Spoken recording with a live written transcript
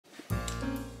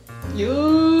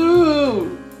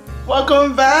Yo!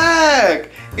 Welcome back!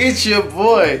 It's your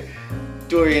boy,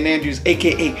 Dorian Andrews,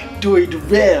 aka Dory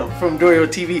Durrell from Dorio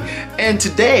TV. And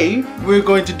today, we're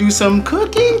going to do some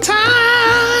cooking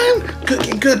time!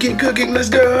 Cooking, let's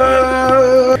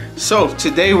go! So,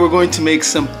 today we're going to make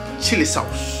some chili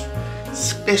sauce.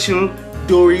 Special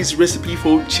Dory's recipe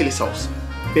for chili sauce.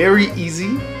 Very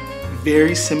easy,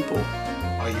 very simple.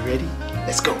 Are you ready?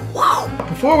 Let's go. Wow!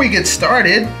 Before we get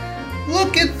started,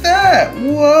 look at that!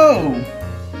 Whoa!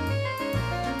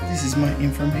 This is my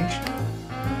information.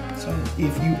 So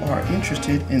if you are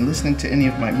interested in listening to any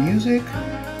of my music,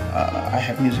 I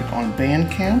have music on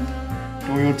Bandcamp,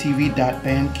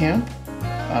 doriotv.bandcamp.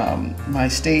 My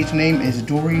stage name is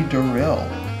Dory Durrell.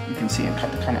 You can see in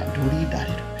katakana Dory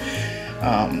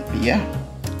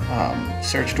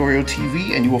search Dorio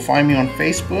TV and you will find me on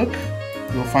Facebook.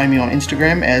 You'll find me on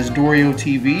Instagram as Dorio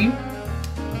TV.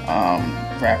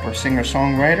 Rapper, singer,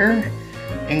 songwriter,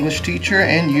 English teacher,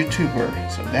 and YouTuber.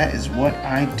 So that is what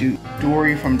I do.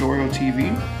 Dory from Dorio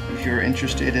TV. If you're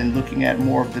interested in looking at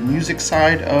more of the music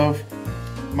side of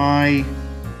my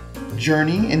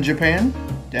journey in Japan,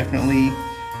 definitely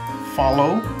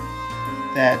follow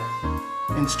that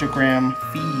Instagram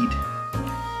feed.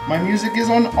 My music is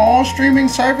on all streaming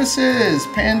services: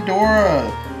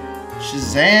 Pandora,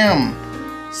 Shazam,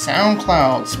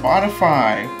 SoundCloud,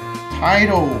 Spotify,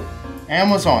 Tidal,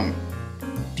 Amazon,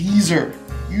 Deezer,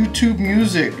 YouTube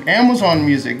Music, Amazon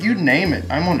Music, you name it.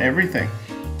 I'm on everything.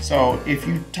 So if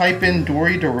you type in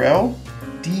Dory Durrell,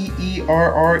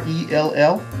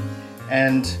 D-E-R-R-E-L-L,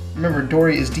 and remember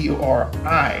Dory is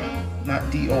D-O-R-I, not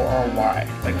D-O-R-Y,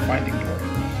 like Finding Dory.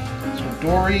 So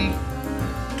Dory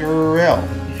Durrell.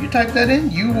 If you type that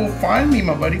in, you will find me,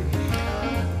 my buddy.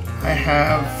 I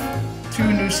have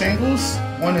 2 new singles.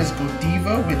 One is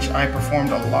Godiva, which I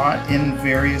performed a lot in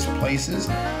various places,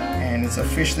 and it's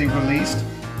officially released.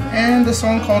 And a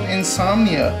song called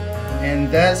Insomnia, and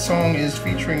that song is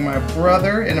featuring my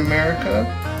brother in America,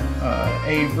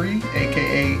 Avery,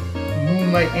 aka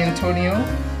Moonlight Antonio,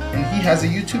 and he has a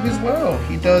YouTube as well.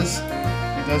 He does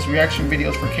reaction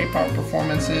videos for K-pop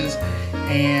performances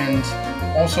and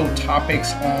also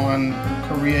topics on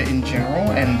Korea in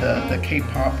general and the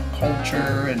K-pop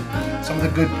culture and some of the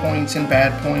good points and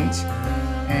bad points.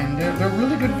 And they're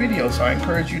really good videos, so I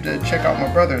encourage you to check out my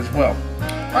brother as well.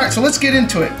 Alright, so let's get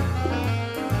into it.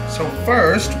 So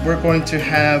first, we're going to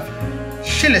have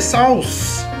chili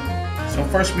sauce. So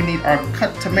first we need our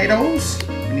cut tomatoes.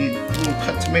 We need a little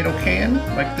cut tomato can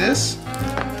like this.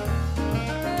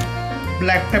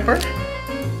 Black pepper,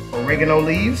 oregano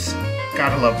leaves,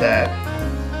 gotta love that.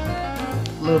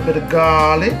 A little bit of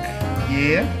garlic,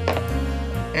 yeah,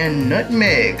 and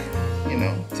nutmeg, you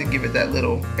know, to give it that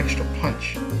little extra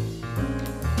punch.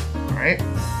 All right,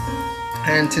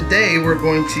 and today we're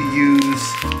going to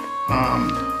use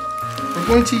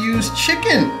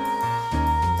chicken.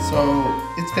 So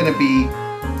it's gonna be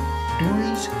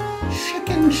Dory's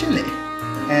chicken chili,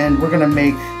 and we're gonna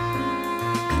make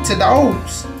pizza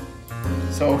dogs.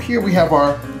 So here we have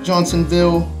our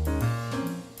Johnsonville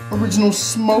original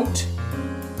smoked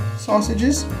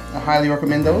sausages. I highly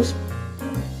recommend those.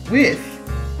 With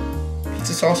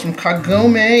pizza sauce from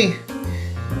Kagome.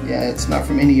 Yeah, it's not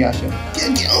from Inuyasha.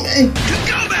 Kagome!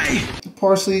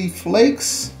 Parsley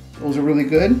flakes. Those are really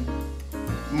good.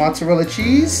 Mozzarella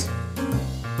cheese.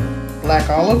 Black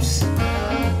olives.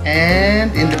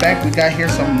 And in the back we got here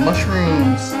some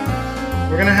mushrooms.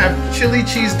 We're gonna have chili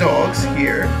cheese dogs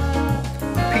here.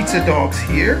 Pizza dogs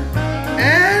here.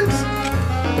 And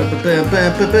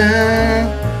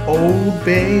Old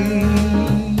Bay.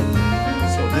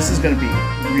 So this is gonna be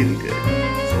really good.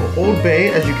 So Old Bay,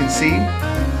 as you can see,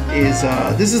 is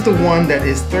this is the one that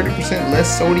is 30% less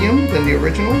sodium than the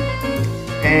original,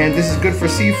 and this is good for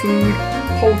seafood,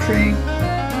 poultry,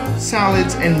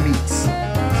 salads, and meats.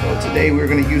 So today we're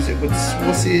gonna use it with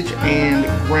sausage and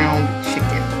ground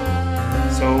chicken.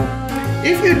 So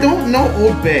if you don't know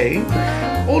Old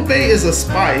Bay is a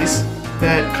spice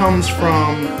that comes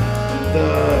from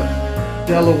the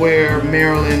Delaware,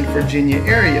 Maryland, Virginia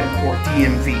area, or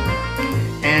DMV.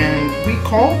 And we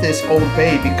call this Old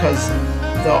Bay because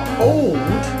the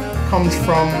old comes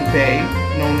from bay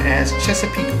known as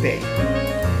Chesapeake Bay.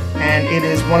 And it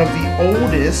is one of the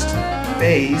oldest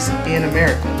bays in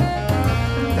America.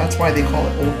 That's why they call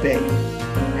it Old Bay.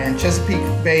 And Chesapeake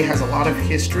Bay has a lot of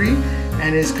history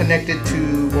and is connected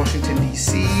to Washington,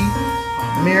 D.C.,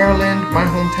 Maryland, my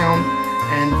hometown,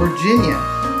 and Virginia.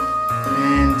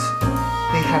 And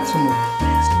they have some of the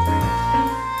best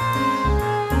crabs.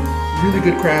 Really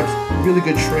good crabs, really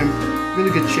good shrimp,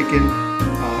 really good chicken.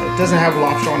 It doesn't have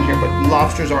lobster on here, but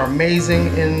lobsters are amazing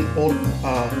in Old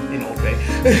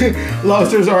Bay.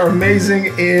 Lobsters are amazing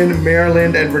in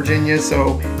Maryland and Virginia.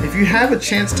 So if you have a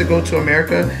chance to go to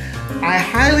America, I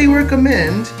highly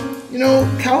recommend. You know,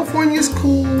 California's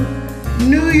cool,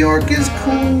 New York is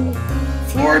cool,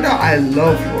 Florida, I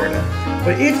love Florida.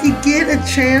 But if you get a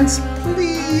chance,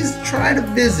 please try to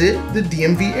visit the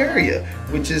DMV area,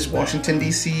 which is Washington,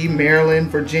 D.C., Maryland,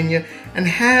 Virginia, and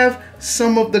have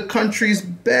some of the country's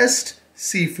best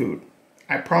seafood.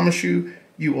 I promise you,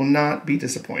 you will not be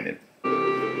disappointed.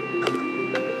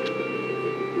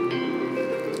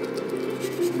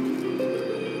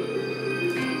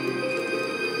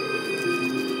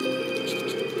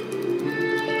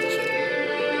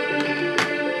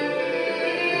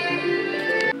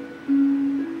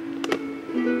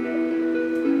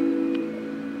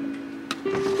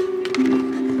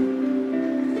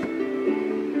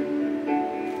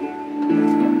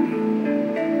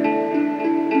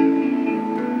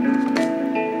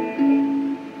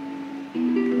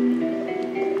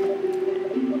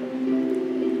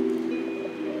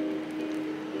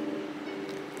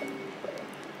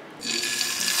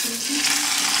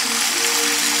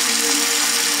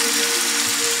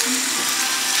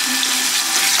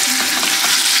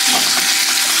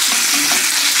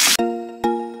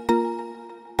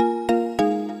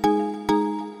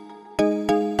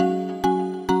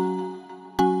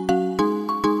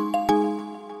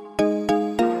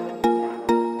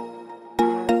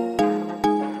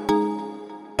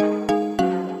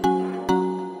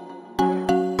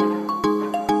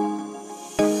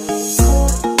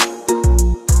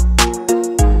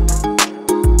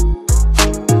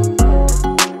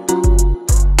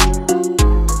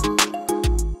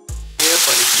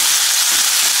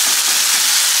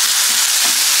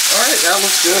 That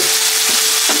looks good.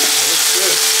 That looks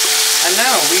good. And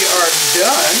now we are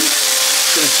done.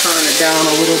 Just turn it down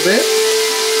a little bit.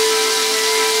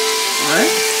 Alright.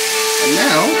 And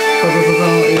now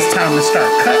it's time to start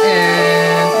cutting.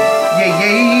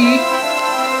 Yay!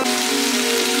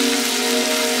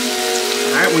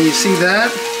 Alright, when you see that,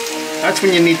 that's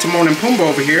when you need Timon and Pumbaa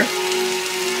over here.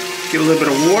 Get a little bit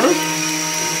of water.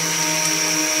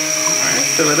 Alright,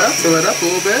 fill it up a little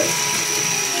bit.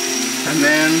 And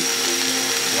then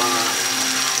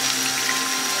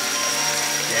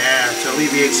yeah, to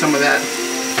alleviate some of that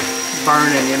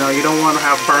burning, you know, you don't want to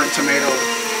have burnt tomatoes,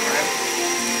 right?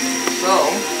 So,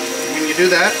 when you do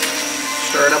that,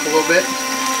 stir it up a little bit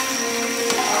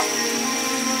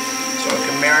so it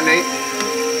can marinate.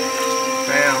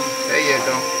 Bam, there you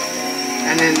go.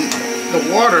 And then the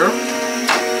water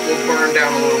will burn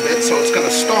down a little bit, so it's going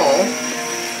to stall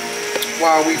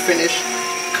while we finish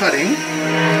cutting.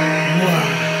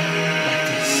 Like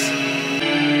this.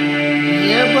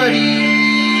 Yeah, buddy.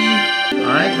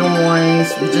 Alright, good mornings.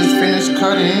 We just finished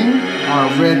cutting our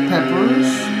red peppers,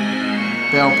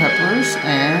 bell peppers,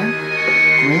 and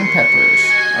green peppers.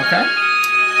 Okay?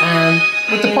 And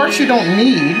with the parts you don't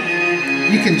need,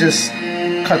 you can just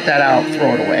cut that out,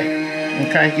 throw it away.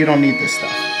 Okay? You don't need this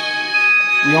stuff.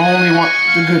 We only want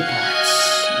the good parts.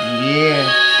 Yeah.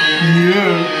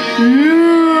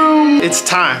 It's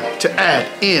time to add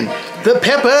in the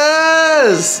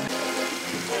peppers!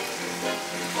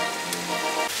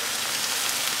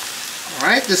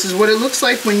 Alright, this is what it looks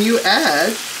like when you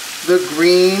add the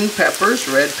green peppers,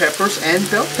 red peppers, and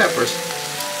bell peppers.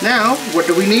 Now, what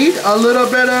do we need? A little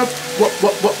bit of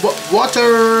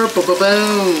water.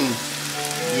 Boom.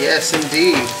 Yes,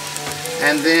 indeed.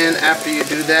 And then after you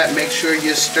do that, make sure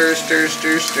you stir. Stir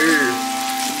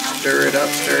it up.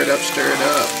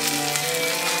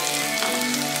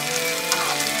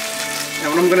 Now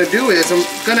what I'm going to do is I'm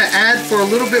going to add, for a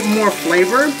little bit more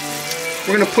flavor,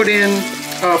 we're going to put in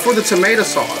for the tomato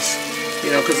sauce,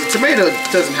 you know, because the tomato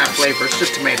doesn't have flavor, it's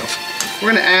just tomato. We're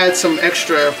going to add some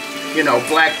extra, you know,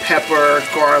 black pepper,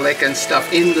 garlic, and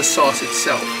stuff in the sauce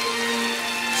itself,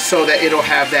 so that it'll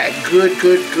have that good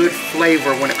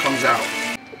flavor when it comes out.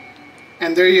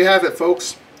 And there you have it,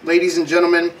 folks. Ladies and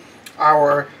gentlemen,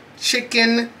 our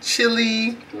chicken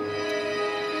chili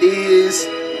is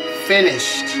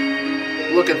finished.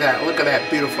 Look at that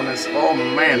beautifulness. Oh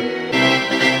man.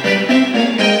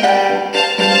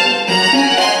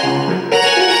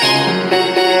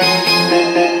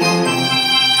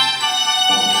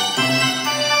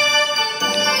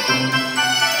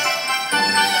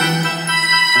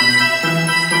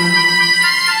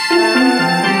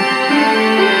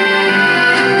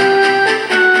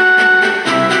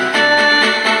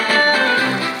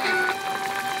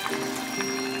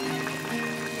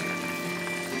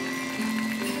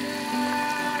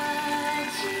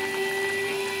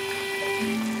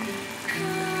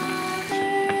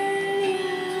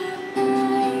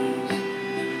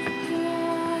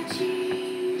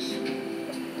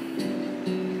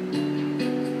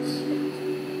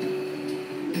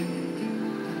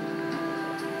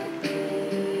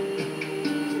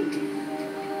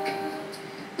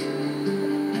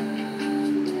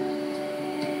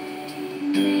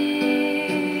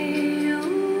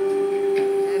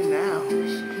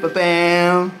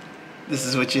 this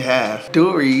is what you have.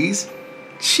 Dory's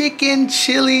Chicken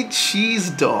Chili Cheese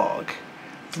Dog.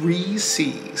 3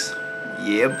 C's.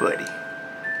 Yeah, buddy.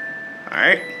 All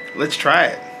right, let's try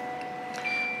it.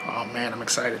 Oh man, I'm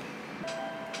excited.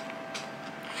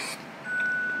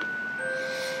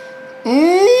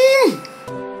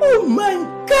 Oh my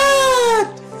God!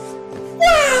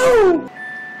 Wow!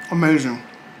 Amazing.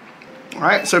 All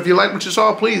right, so if you like what you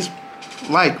saw, please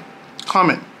like,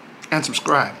 comment, and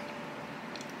subscribe.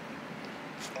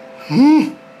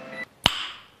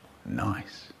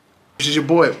 Nice. This is your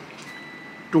boy,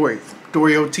 Dory,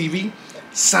 Dorio TV,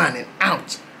 signing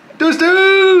out. Deuce,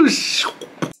 deuce!